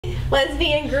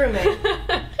Lesbian grooming.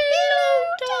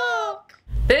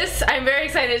 I'm very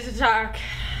excited to talk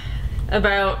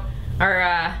about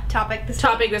our Topic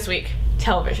this week.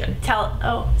 Television.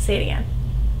 Say it again.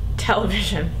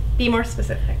 Television. Be more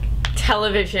specific.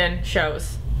 Television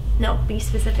shows. No, be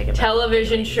specific about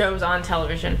Television shows on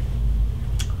television.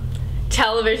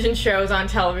 Television shows on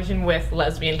television with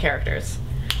lesbian characters.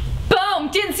 Boom!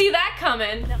 Didn't see that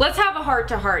coming. Let's have a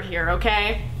heart-to-heart here,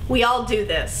 okay? We all do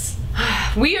this.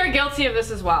 We are guilty of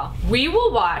this as well. We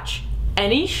will watch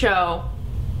any show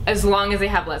as long as they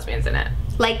have lesbians in it.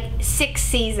 Like 6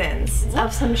 seasons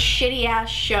of some shitty ass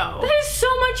show. That is so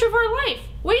much of our life.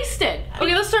 Wasted.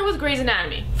 Okay, let's start with Grey's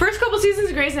Anatomy. First couple seasons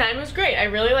of Grey's Anatomy was great. I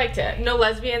really liked it. No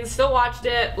lesbians, still watched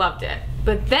it, loved it.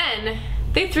 But then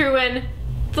they threw in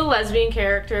the lesbian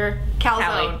character,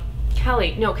 Calzone.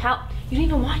 Callie. No, you didn't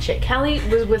even watch it. Callie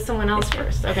was with someone else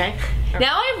first, okay?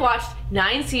 Now I've watched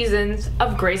 9 seasons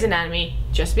of Grey's Anatomy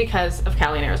just because of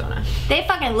Callie in Arizona. They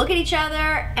fucking look at each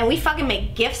other and we fucking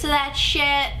make gifs of that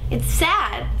shit. It's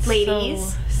sad,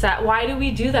 ladies. So sad. Why do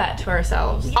we do that to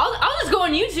ourselves? I'll just go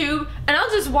on YouTube and I'll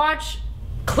just watch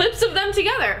clips of them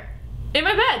together in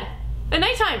my bed at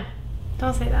nighttime.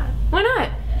 Don't say that. Why not?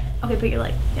 Okay, but you're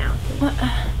like, now.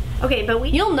 Okay, but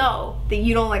you'll know that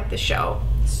you don't like the show.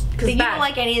 That you don't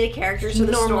like any of the characters or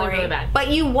the story. Really bad. But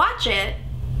you watch it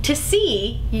to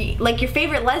see like your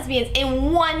favorite lesbians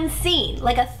in one scene,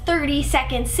 like a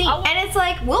 30-second scene. And it's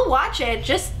like, we'll watch it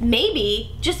just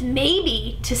maybe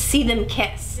to see them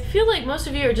kiss. I feel like most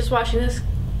of you are just watching this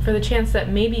for the chance that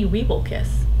maybe we will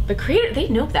kiss. The creator, they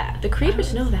know that. The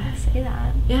creators know that. Say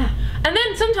that. Yeah. And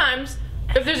then sometimes,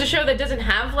 if there's a show that doesn't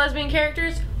have lesbian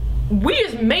characters, we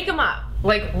just make them up.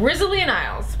 Like Risley and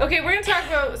Isles. Okay, we're gonna talk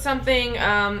about something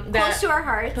that close to our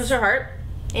hearts. Close to our heart.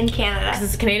 In Canada. Because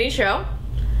it's a Canadian show.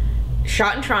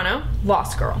 Shot in Toronto.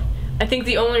 Lost Girl. I think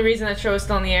the only reason that show is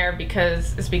still in the air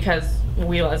is because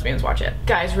we lesbians watch it.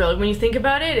 Guys, really, when you think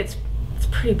about it, it's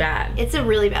pretty bad. It's a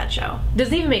really bad show.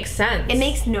 Doesn't even make sense. It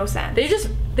makes no sense. They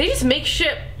just make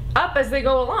shit up as they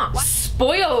go along. What?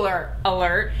 Spoiler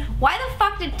alert. Why the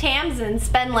fuck did Tamsin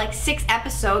spend like 6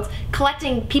 episodes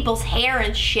collecting people's hair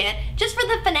and shit just for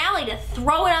the finale to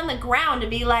throw it on the ground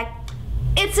and be like,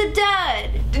 it's a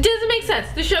dud? It doesn't make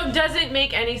sense. The show doesn't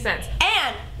make any sense.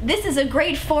 And this is a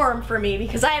great forum for me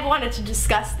because I have wanted to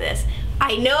discuss this.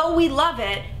 I know we love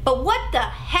it, but what the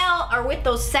hell are with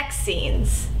those sex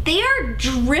scenes? They are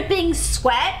dripping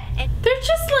sweat and they're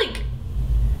just like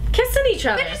kissing each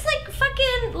other. They're just like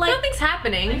fucking like nothing's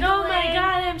happening. Like, oh my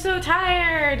god, I'm so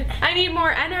tired. I need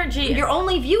more energy. Your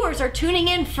only viewers are tuning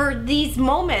in for these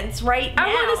moments right now.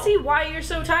 I want to see why you're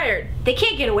so tired. They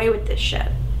can't get away with this shit.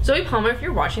 Zoe Palmer, if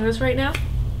you're watching this right now,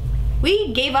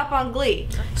 we gave up on Glee.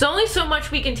 There's only so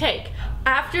much we can take.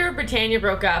 After Britannia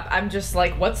broke up, I'm just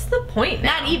like, what's the point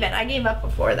now? Not even. I gave up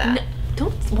before that.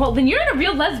 No, well, then you're not a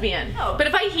real lesbian. No. But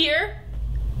if I hear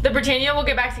that Britannia will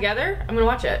get back together, I'm gonna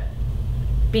watch it.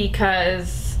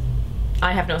 Because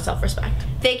I have no self-respect.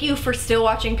 Thank you for still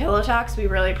watching Pillow Talks. We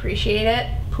really appreciate it.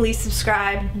 Please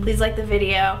subscribe. Please like the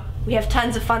video. We have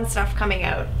tons of fun stuff coming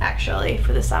out, actually,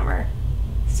 for the summer.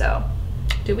 So.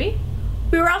 Do we?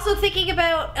 We were also thinking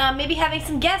about maybe having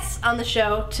some guests on the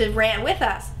show to rant with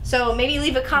us. So maybe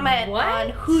leave a comment on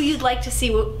who you'd like to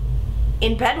see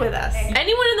in bed with us.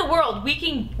 Anyone in the world, we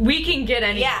can get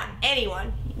anyone. Yeah,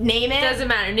 anyone. Name it. Doesn't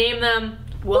matter. Name them.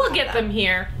 We'll get them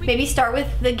here. Maybe start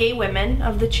with the gay women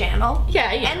of the channel.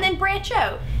 Yeah. And then branch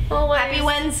out. Always. Happy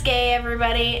Wednesday,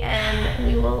 everybody, and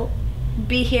we will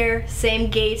be here,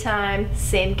 same gay time,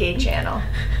 same gay channel.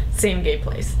 Same gay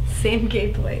place. Same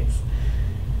gay place.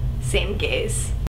 Same gays.